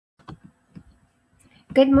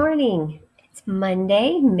Good morning. It's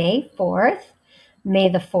Monday, May 4th. May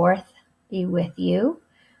the 4th be with you.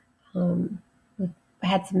 We've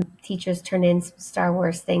had some teachers turn in some Star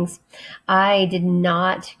Wars things. I did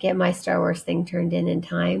not get my Star Wars thing turned in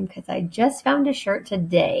time because I just found a shirt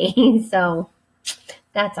today. So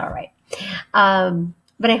that's all right.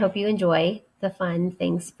 But I hope you enjoy the fun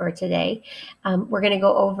things for today. We're going to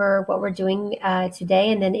go over what we're doing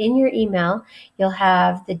today, and then in your email, you'll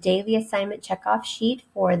have the daily assignment checkoff sheet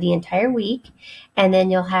for the entire week, and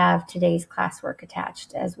then you'll have today's classwork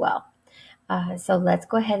attached as well. So let's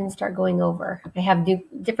go ahead and start going over. I have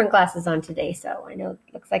different glasses on today, so I know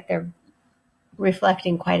it looks like they're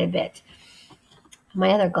reflecting quite a bit.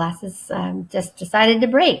 My other glasses just decided to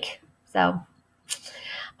break, so...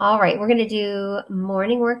 All right, we're going to do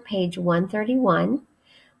morning work page 131.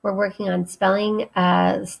 We're working on spelling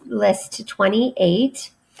list 28.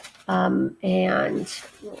 And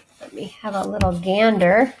let me have a little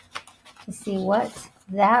gander to see what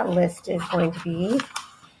that list is going to be.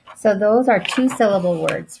 So those are 2-syllable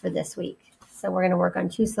words for this week. So we're going to work on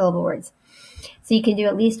 2-syllable words. So you can do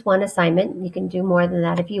at least one assignment. You can do more than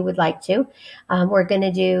that if you would like to. We're going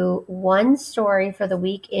to do one story for the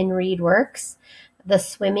week in ReadWorks. The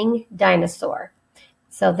swimming dinosaur.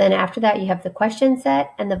 So then after that, you have the question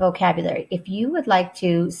set and the vocabulary. If you would like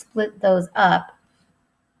to split those up,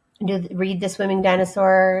 read the swimming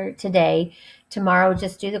dinosaur today, tomorrow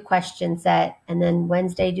just do the question set, and then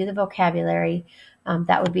Wednesday do the vocabulary,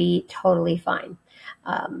 that would be totally fine.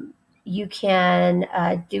 You can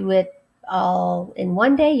do it all in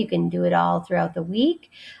one day. You can do it all throughout the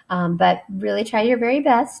week, but really try your very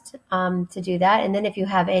best to do that. And then if you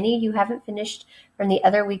have any you haven't finished from the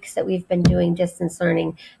other weeks that we've been doing distance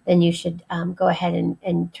learning, then you should go ahead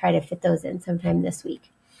and try to fit those in sometime this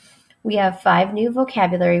week. We have 5 new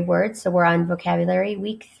vocabulary words, so we're on vocabulary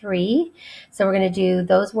week 3. So we're going to do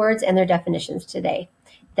those words and their definitions today.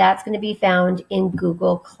 That's going to be found in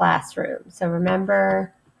Google Classroom. So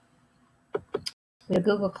remember, go to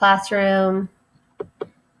Google Classroom,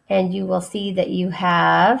 and you will see that you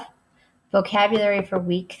have vocabulary for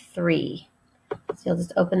week 3. So you'll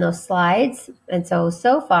just open those slides. And so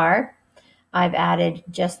far, I've added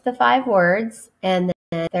just the 5 words and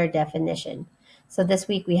then their definition. So this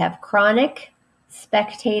week we have chronic,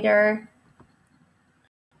 spectator,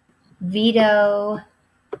 veto,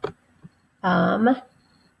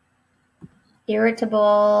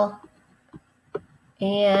 irritable,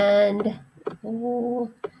 and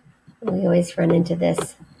we always run into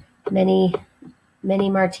this. Many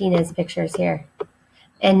Martinez pictures here.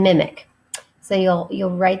 And mimic. So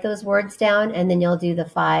you'll write those words down, and then you'll do the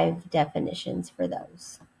 5 definitions for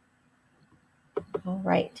those. All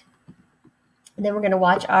right. And then we're going to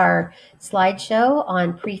watch our slideshow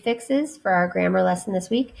on prefixes for our grammar lesson this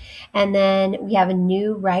week. And then we have a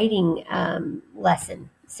new writing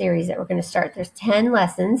lesson series that we're going to start. There's 10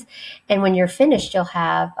 lessons. And when you're finished, you'll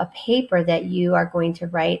have a paper that you are going to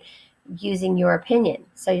write using your opinion.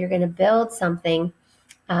 So you're going to build something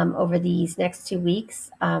over these next 2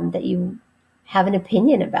 weeks that you have an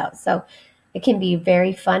opinion about. So it can be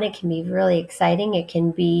very fun. It can be really exciting. It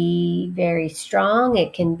can be very strong.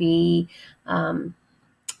 It can be a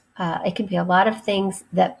lot of things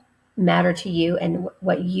that matter to you and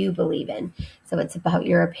what you believe in. So it's about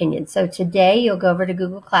your opinion. So today you'll go over to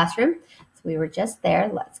Google Classroom. So we were just there.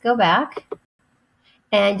 Let's go back.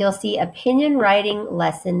 And you'll see opinion writing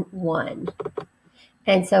lesson 1.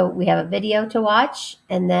 And so we have a video to watch,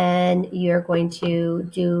 and then you're going to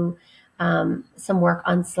do some work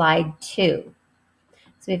on slide 2.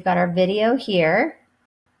 So we've got our video here.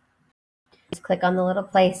 Just click on the little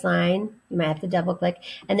play sign. You might have to double click,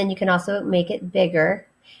 and then you can also make it bigger.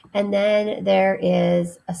 And then there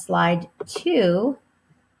is a slide 2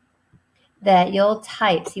 that you'll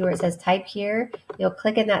type. See where it says type here? You'll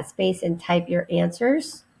click in that space and type your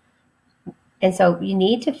answers. And so you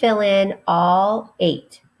need to fill in all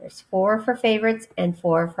 8. There's 4 for favorites and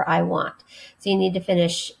 4 for I want. So you need to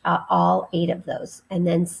finish all 8 of those and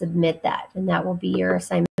then submit that. And that will be your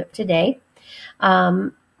assignment today.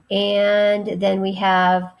 And then we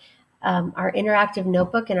have our interactive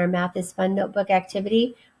notebook and our Math is Fun notebook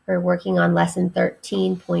activity. We're working on lesson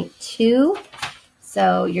 13.2.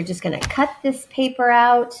 So you're just going to cut this paper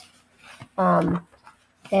out and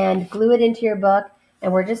glue it into your book.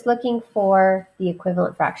 And we're just looking for the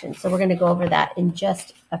equivalent fraction. So we're going to go over that in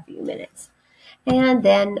just a few minutes. And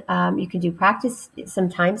then you can do practice some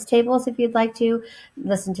times tables if you'd like to.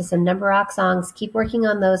 Listen to some number rock songs. Keep working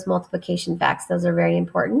on those multiplication facts. Those are very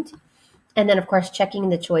important. And then, of course, checking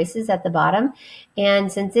the choices at the bottom.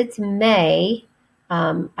 And since it's May,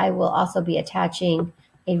 I will also be attaching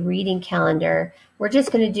a reading calendar. We're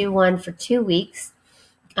just going to do one for 2 weeks.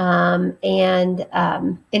 And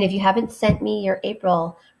if you haven't sent me your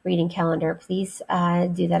April reading calendar, please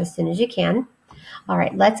do that as soon as you can. All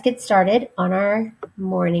right, let's get started on our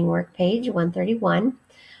morning work page 131.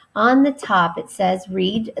 On the top, it says,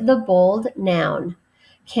 read the bold noun.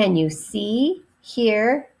 Can you see,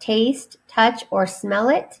 hear, taste, touch, or smell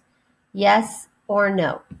it? Yes or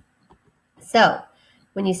no? So,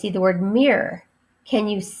 when you see the word mirror, can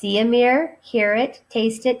you see a mirror, hear it,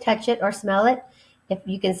 taste it, touch it, or smell it? If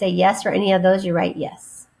you can say yes for any of those, you write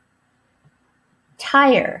yes.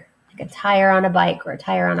 Tire, like a tire on a bike or a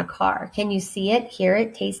tire on a car. Can you see it, hear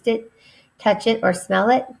it, taste it, touch it, or smell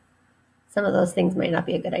it? Some of those things might not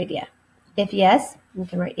be a good idea. If yes, you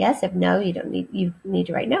can write yes. If no, you need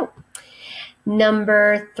to write no.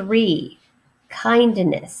 Number 3,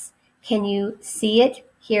 kindness. Can you see it,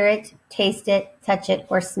 hear it, taste it, touch it,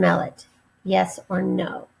 or smell it? Yes or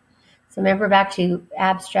no? So remember back to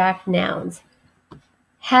abstract nouns.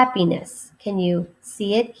 Happiness. Can you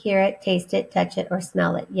see it, hear it, taste it, touch it, or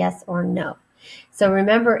smell it? Yes or no? So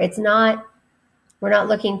remember, we're not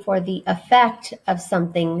looking for the effect of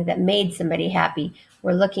something that made somebody happy.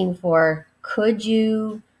 We're looking for, could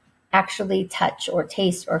you actually touch or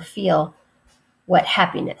taste or feel what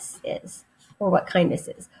happiness is, or what kindness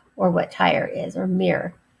is, or what tire is, or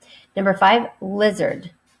mirror. Number 5,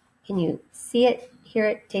 lizard. Can you see it, hear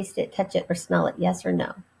it, taste it, touch it, or smell it? Yes or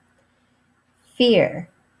no? Fear.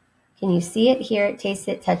 Can you see it, hear it, taste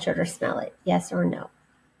it, touch it, or smell it? Yes or no?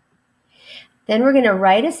 Then we're going to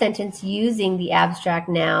write a sentence using the abstract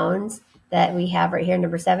nouns that we have right here.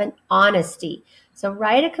 Number 7, honesty. So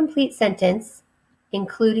write a complete sentence,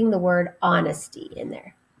 including the word honesty in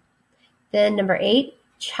there. Then number 8,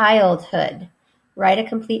 childhood. Write a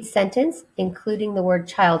complete sentence, including the word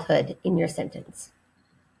childhood in your sentence.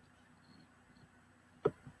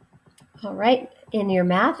 All right, in your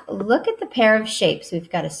math, look at the pair of shapes. We've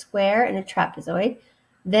got a square and a trapezoid.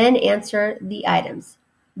 Then answer the items.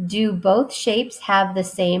 Do both shapes have the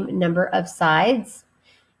same number of sides?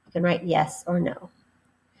 You can write yes or no.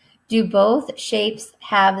 Do both shapes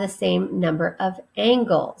have the same number of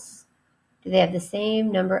angles? Do they have the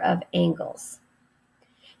same number of angles?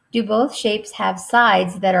 Do both shapes have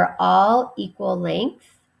sides that are all equal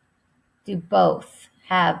length? Do both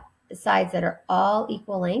have sides that are all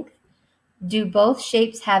equal length? Do both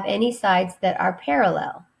shapes have any sides that are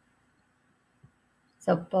parallel?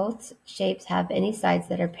 So both shapes have any sides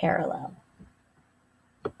that are parallel.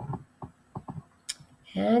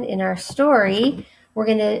 And in our story, we're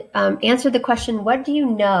going to answer the question, what do you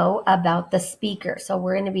know about the speaker? So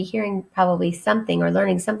we're going to be hearing probably something or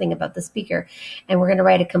learning something about the speaker. And we're going to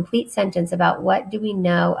write a complete sentence about what do we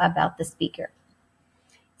know about the speaker.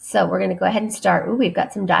 So we're going to go ahead and start. Ooh, we've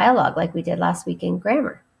got some dialogue like we did last week in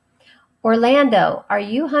grammar. Orlando, are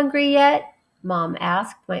you hungry yet? Mom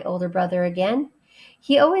asked my older brother again.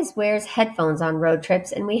 He always wears headphones on road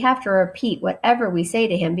trips, and we have to repeat whatever we say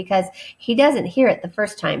to him because he doesn't hear it the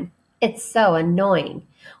first time. It's so annoying.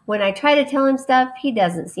 When I try to tell him stuff, he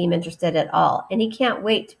doesn't seem interested at all, and he can't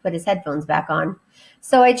wait to put his headphones back on.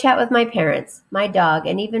 So I chat with my parents, my dog,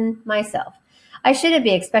 and even myself. I shouldn't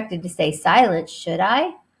be expected to stay silent, should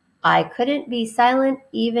I? I couldn't be silent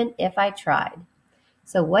even if I tried.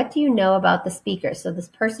 So what do you know about the speaker? So this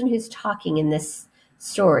person who's talking in this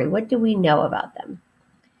story, what do we know about them?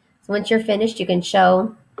 So once you're finished, you can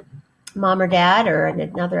show mom or dad or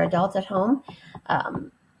another adult at home,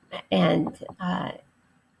 and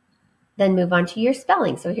then move on to your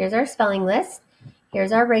spelling. So here's our spelling list.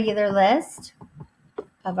 Here's our regular list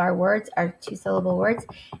of our words, our 2-syllable words,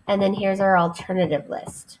 and then here's our alternative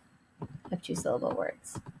list of 2-syllable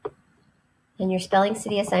words. And your Spelling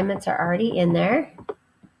City assignments are already in there.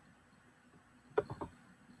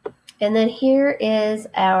 And then here is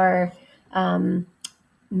our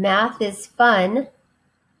Math is Fun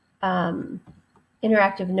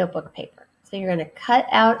interactive notebook paper. So you're going to cut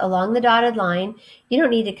out along the dotted line. You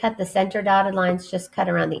don't need to cut the center dotted lines, just cut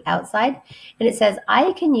around the outside. And it says,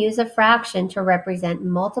 I can use a fraction to represent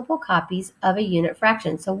multiple copies of a unit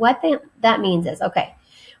fraction. So what that means is, okay,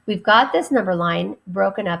 we've got this number line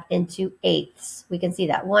broken up into eighths. We can see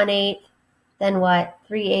that 1/8, then what?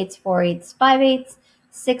 3/8, 4/8, 5/8,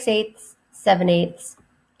 6/8, 7/8,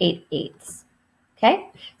 8/8. Okay,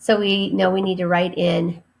 so we know we need to write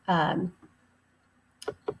in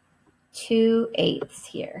 2/8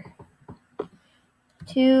 here.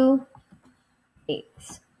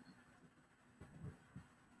 2/8.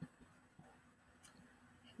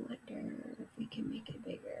 I wonder if we can make it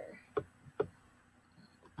bigger.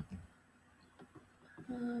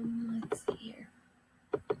 Let's see here.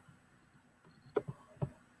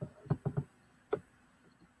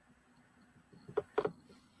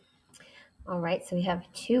 All right, so we have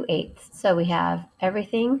 2/8. So we have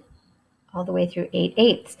everything all the way through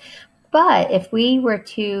 8/8. But if we were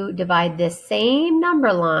to divide this same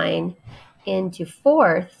number line into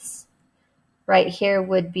fourths, right here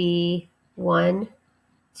would be 1,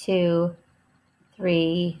 2,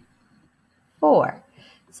 3, 4.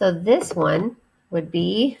 So this one would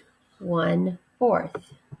be 1/4.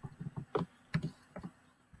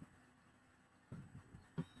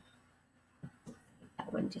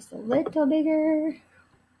 That one just a little bigger.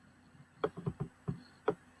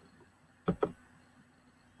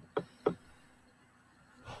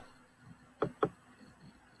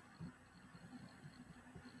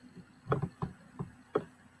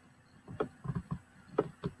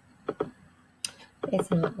 It's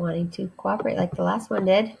not wanting to cooperate like the last one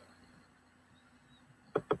did.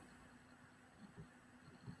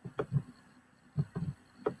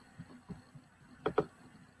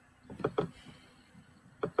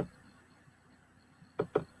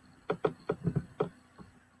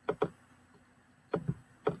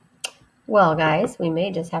 Well, guys, we may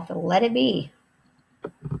just have to let it be.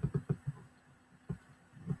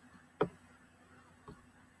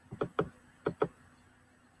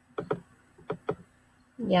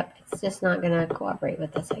 Yep, it's just not going to cooperate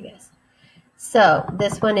with us, I guess. So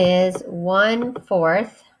this one is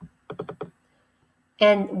 1/4,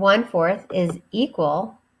 and 1/4 is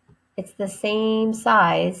equal. It's the same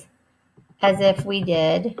size as if we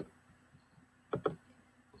did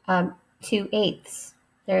 2/8.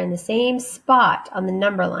 They're in the same spot on the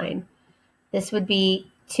number line. This would be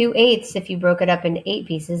 2/8 if you broke it up into 8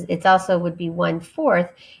 pieces. It also would be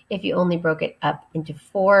 1/4 if you only broke it up into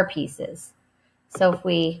 4 pieces. So if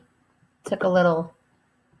we took a little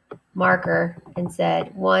marker and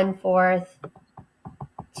said 1/4,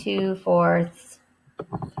 2/4,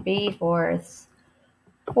 3/4,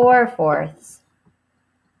 4/4,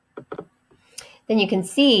 then you can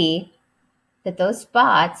see that those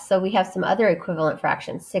spots, so we have some other equivalent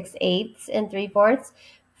fractions, 6/8 and 3/4,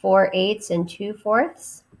 4/8 and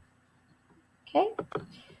 2/4. Okay.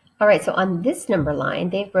 All right, so on this number line,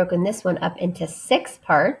 they've broken this one up into 6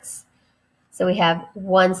 parts. So we have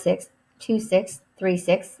 1/6, 2/6,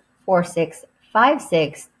 3/6, 4/6,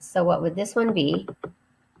 5/6. So what would this one be?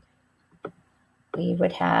 We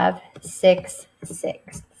would have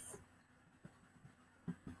 6/6.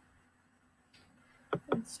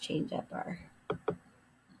 Let's change up our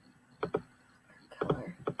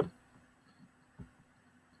color.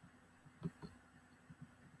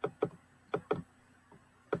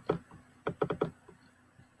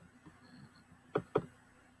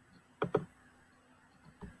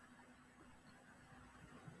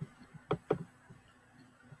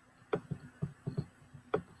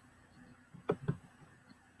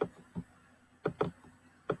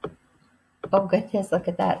 Oh goodness, look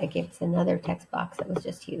at that. It gave us another text box that was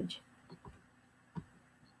just huge.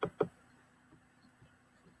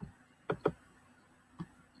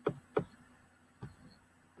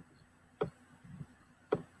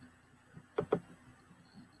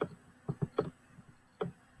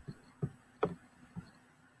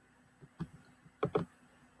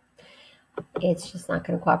 It's just not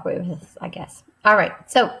going to cooperate with us, I guess. All right,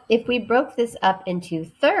 so if we broke this up into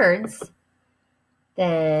thirds,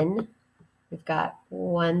 then we've got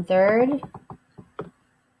 1/3,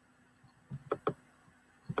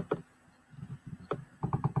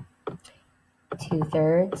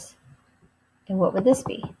 2/3, and what would this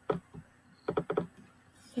be?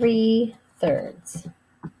 3/3.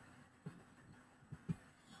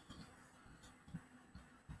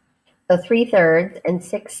 So 3/3 and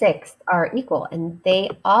 6/6 are equal, and they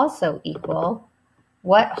also equal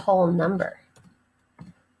what whole number?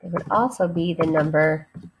 It would also be the number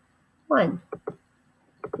 1,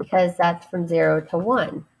 because that's from 0 to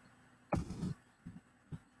 1.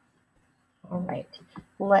 All right,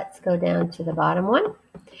 let's go down to the bottom one.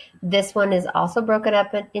 This one is also broken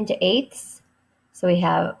up into 8ths. So we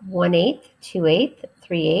have 1/8, 2/8,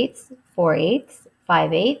 3/8, 4/8,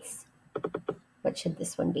 5/8. What should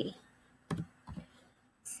this one be?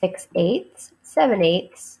 6/8,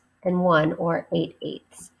 7/8, and 1 or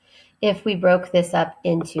 8/8. If we broke this up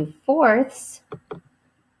into fourths,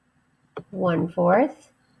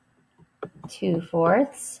 1/4,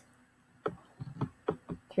 2/4,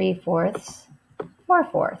 3/4,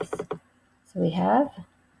 4/4. So we have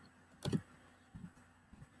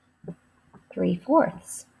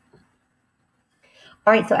 3/4.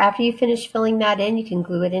 All right, so after you finish filling that in, you can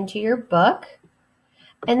glue it into your book.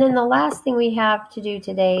 And then the last thing we have to do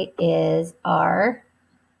today is our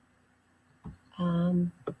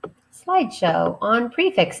slideshow on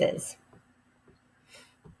prefixes.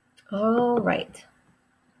 All right.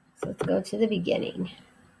 So let's go to the beginning.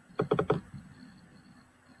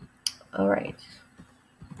 All right.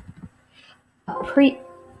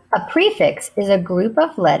 A prefix is a group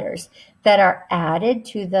of letters that are added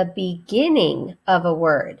to the beginning of a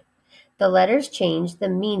word. The letters change the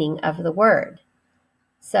meaning of the word.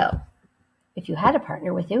 So, if you had a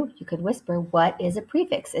partner with you, you could whisper, what is a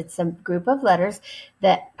prefix? It's a group of letters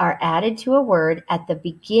that are added to a word at the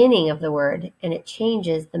beginning of the word, and it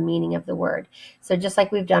changes the meaning of the word. So just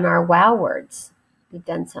like we've done our wow words, we've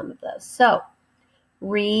done some of those. So,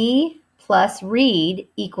 re plus read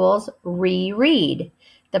equals reread.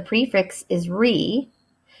 The prefix is re,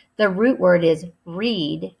 the root word is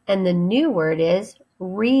read, and the new word is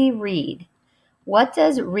reread. What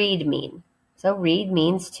does read mean? So read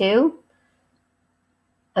means to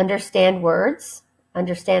understand words,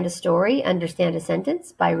 understand a story, understand a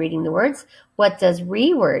sentence by reading the words. What does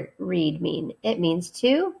read mean? It means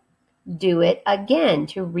to do it again,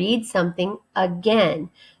 to read something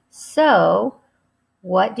again. So,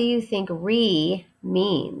 what do you think re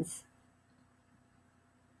means?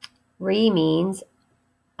 Re means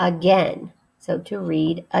again. So, to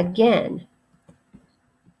read again.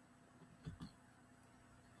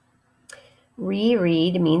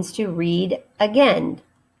 Reread means to read again.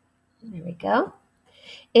 There we go.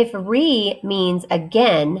 If re means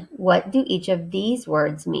again, what do each of these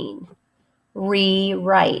words mean?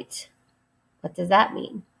 Rewrite. What does that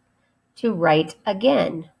mean? To write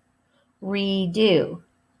again. Redo.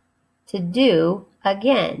 To do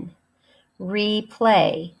again.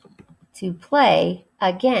 Replay. To play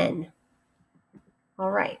again.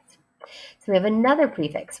 All right. So we have another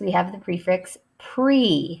prefix. We have the prefix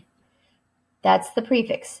pre. That's the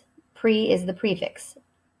prefix. Pre is the prefix.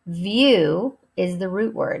 View is the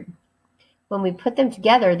root word. When we put them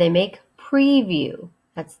together, they make preview.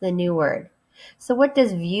 That's the new word. So what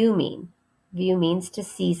does view mean? View means to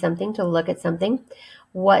see something, to look at something.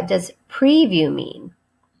 What does preview mean?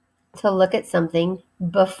 To look at something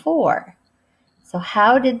before. So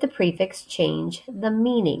how did the prefix change the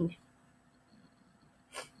meaning?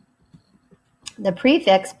 The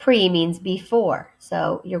prefix pre means before.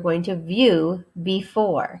 So you're going to view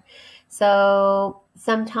before. So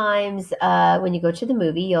sometimes when you go to the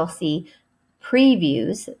movie, you'll see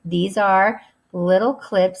previews. These are little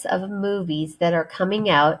clips of movies that are coming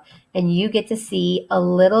out, and you get to see a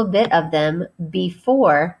little bit of them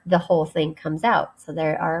before the whole thing comes out. So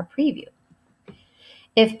there are a preview.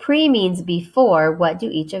 If pre means before, what do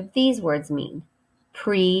each of these words mean?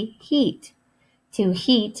 Preheat, to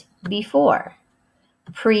heat before.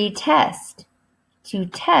 Pre-test, to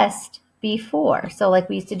test before. So like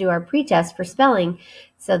we used to do our pre-test for spelling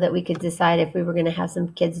so that we could decide if we were going to have some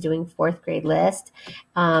kids doing fourth grade list.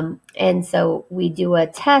 And so we do a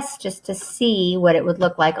test just to see what it would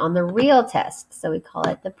look like on the real test. So we call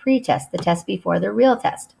it the pre-test, the test before the real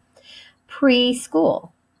test.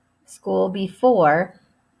 Preschool, school before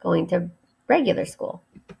going to regular school.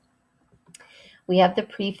 We have the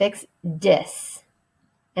prefix dis,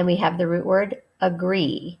 and we have the root word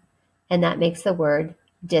agree, and that makes the word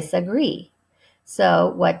disagree.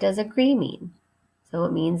 So what does agree mean? So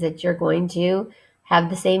it means that you're going to have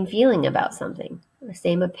the same feeling about something, or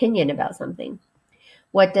same opinion about something.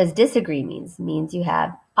 What does disagree mean? It means you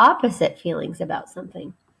have opposite feelings about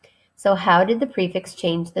something. So how did the prefix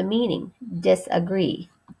change the meaning? Disagree.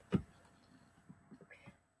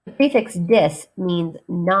 The prefix dis means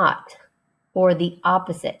not, or the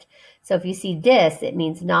opposite. So if you see dis, it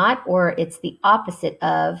means not, or it's the opposite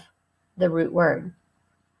of the root word.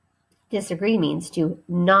 Disagree means to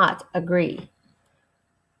not agree.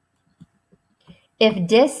 If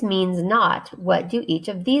dis means not, what do each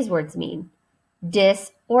of these words mean?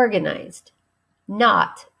 Disorganized,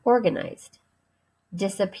 not organized.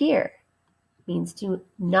 Disappear means to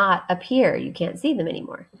not appear. You can't see them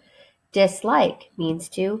anymore. Dislike means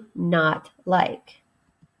to not like.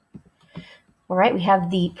 All right, we have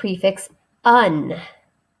the prefix un.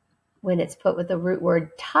 When it's put with the root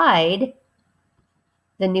word tied,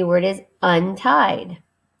 the new word is untied.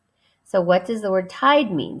 So what does the word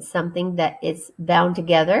tied mean? Something that is bound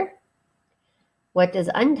together. What does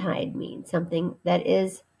untied mean? Something that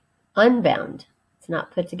is unbound. It's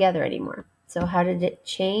not put together anymore. So how did it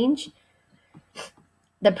change?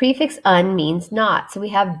 The prefix un means not. So we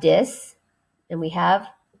have dis and we have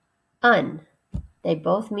un. They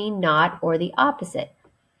both mean not or the opposite.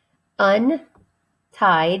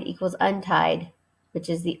 Untied equals untied, which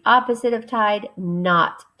is the opposite of tied,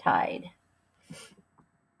 not tied.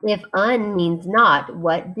 If un means not,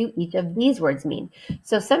 what do each of these words mean?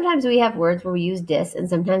 So sometimes we have words where we use dis, and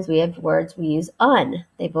sometimes we have words we use un.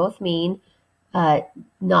 They both mean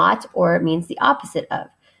not, or it means the opposite of.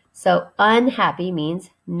 So unhappy means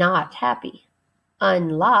not happy.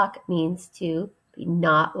 Unlock means to be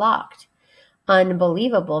not locked.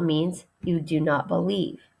 Unbelievable means you do not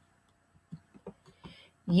believe.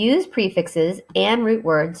 Use prefixes and root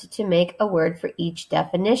words to make a word for each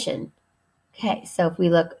definition. Okay, so if we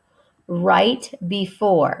look right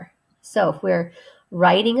before, so if we're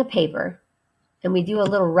writing a paper and we do a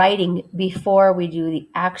little writing before we do the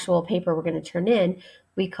actual paper we're going to turn in,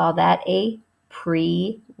 we call that a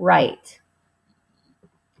pre-write.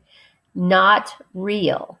 Not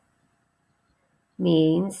real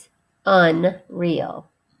means unreal.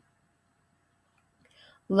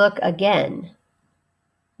 Look again.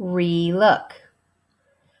 Re-look.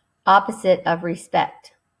 Opposite of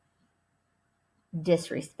respect.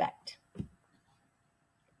 Disrespect.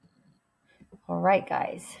 All right,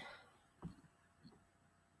 guys.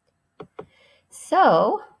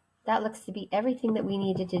 So that looks to be everything that we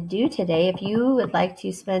needed to do today. If you would like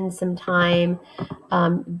to spend some time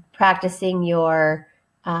practicing your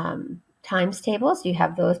times tables, you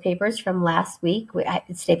have those papers from last week.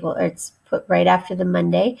 It's put right after the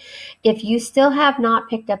Monday. If you still have not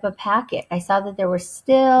picked up a packet, I saw that there were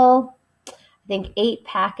still, I think, 8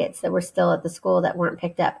 packets that were still at the school that weren't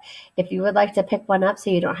picked up. If you would like to pick one up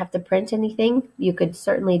so you don't have to print anything, you could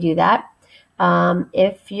certainly do that.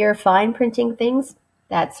 If you're fine printing things,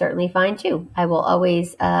 that's certainly fine too. I will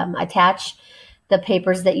always attach the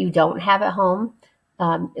papers that you don't have at home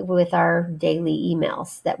with our daily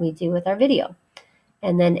emails that we do with our video.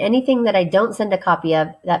 And then anything that I don't send a copy of,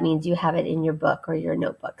 that means you have it in your book or your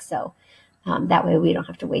notebook. So that way we don't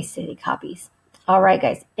have to waste any copies. All right,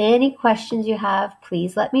 guys, any questions you have,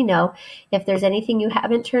 please let me know. If there's anything you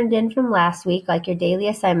haven't turned in from last week, like your daily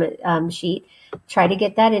assignment sheet, try to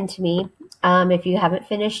get that into me. If you haven't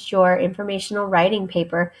finished your informational writing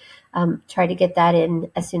paper, try to get that in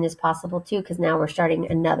as soon as possible too, because now we're starting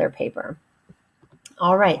another paper.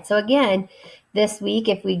 All right, so again, this week,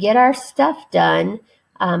 if we get our stuff done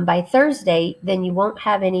by Thursday, then you won't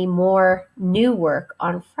have any more new work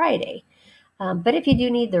on Friday. But if you do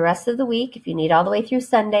need the rest of the week, if you need all the way through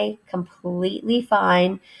Sunday, completely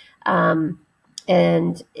fine. And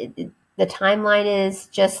the timeline is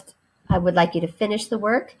just, I would like you to finish the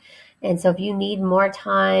work. And so if you need more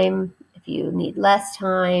time, if you need less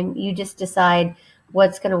time, you just decide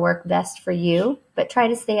what's going to work best for you. But try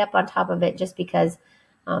to stay up on top of it just because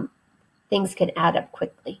things can add up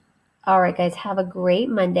quickly. All right, guys, have a great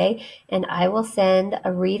Monday. And I will send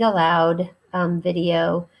a read aloud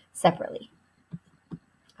video separately.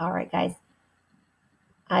 All right, guys,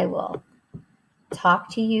 I will talk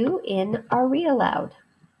to you in our read aloud.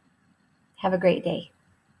 Have a great day.